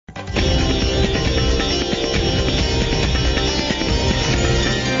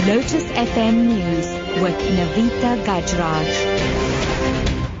Lotus FM News with Navita Gajraj.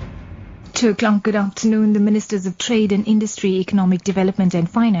 2 o'clock, good afternoon. The Ministers of Trade and Industry, Economic Development and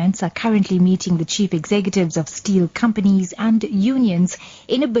Finance are currently meeting the chief executives of steel companies and unions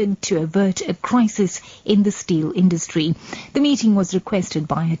in a bid to avert a crisis in the steel industry. The meeting was requested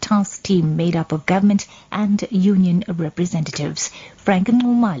by a task team made up of government and union representatives. Frank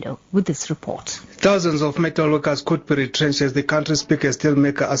Ngumalo with this report. Thousands of metal workers could be retrenched as the country's biggest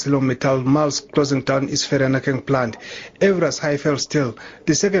steelmaker ArcelorMittal Miles closing down its Vereeniging plant. Evra's Highveld Steel,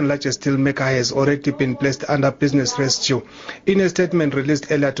 the second largest steelmaker, has already been placed under business rescue. In a statement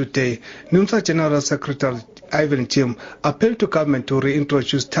released earlier today, NUMSA General Secretary Ivan Jim appealed to government to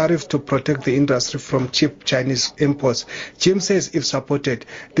reintroduce tariffs to protect the industry from cheap Chinese imports. Jim says if supported,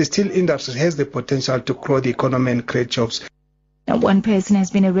 the steel industry has the potential to grow the economy and create jobs. Now, one person has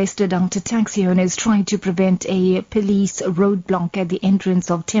been arrested after taxi owners tried to prevent a police roadblock at the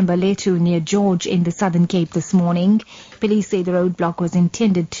entrance of Thembaletu near George in the Southern Cape this morning. Police say the roadblock was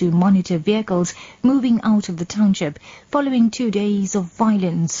intended to monitor vehicles moving out of the township following 2 days of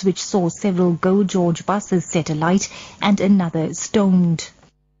violence, which saw several Go George buses set alight and another stoned.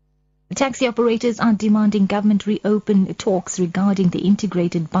 Taxi operators are demanding government reopen talks regarding the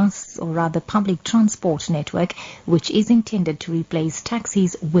integrated bus, or rather public transport network, which is intended to replace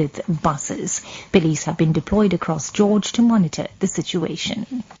taxis with buses. Police have been deployed across George to monitor the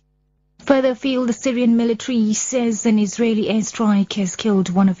situation. Further afield, the Syrian military says an Israeli airstrike has killed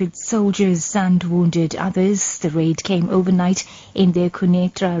one of its soldiers and wounded others. The raid came overnight in the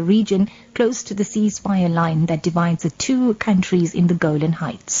Quneitra region, close to the ceasefire line that divides the two countries in the Golan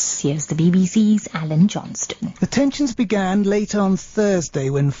Heights. Here's the BBC's Alan Johnston. The tensions began late on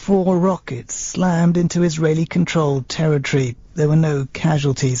Thursday when 4 rockets slammed into Israeli-controlled territory. There were no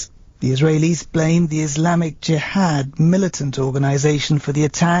casualties. The Israelis blamed the Islamic Jihad militant organization for the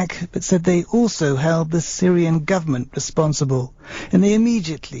attack, but said they also held the Syrian government responsible, and they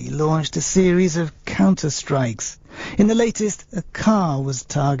immediately launched a series of counter-strikes. In the latest, a car was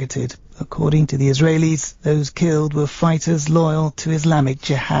targeted. According to the Israelis, those killed were fighters loyal to Islamic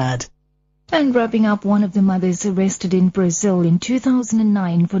Jihad. And wrapping up, one of the mothers arrested in Brazil in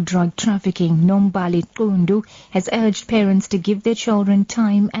 2009 for drug trafficking, Nombali Tundu, has urged parents to give their children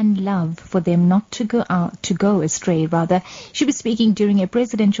time and love for them not to go astray. She was speaking during a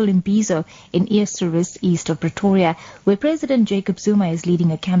presidential imbizo in Eersterus, east of Pretoria, where President Jacob Zuma is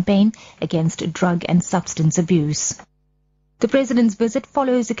leading a campaign against drug and substance abuse. The president's visit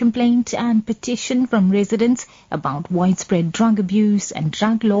follows a complaint and petition from residents about widespread drug abuse and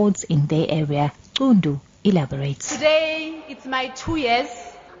drug lords in their area. Tundu elaborates. Today, it's my 2 years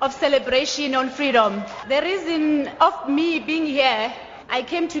of celebration on freedom. The reason of me being here, I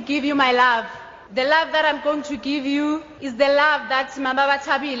came to give you my love. The love that I'm going to give you is the love that Mama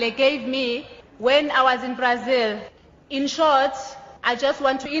Tabile gave me when I was in Brazil. In short, I just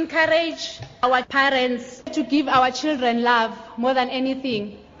want to encourage our parents to give our children love more than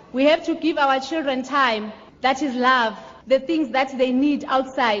anything. We have to give our children time, that is love. The things that they need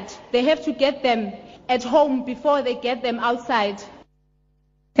outside, they have to get them at home before they get them outside.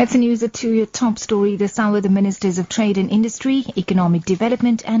 That's the news at 2, your top story this hour. The Ministers of Trade and Industry, Economic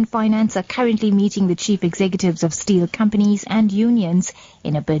Development and Finance are currently meeting the chief executives of steel companies and unions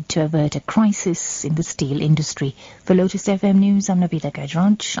in a bid to avert a crisis in the steel industry. For Lotus FM News, I'm Navita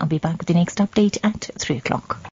Gajraj. I'll be back with the next update at 3 o'clock.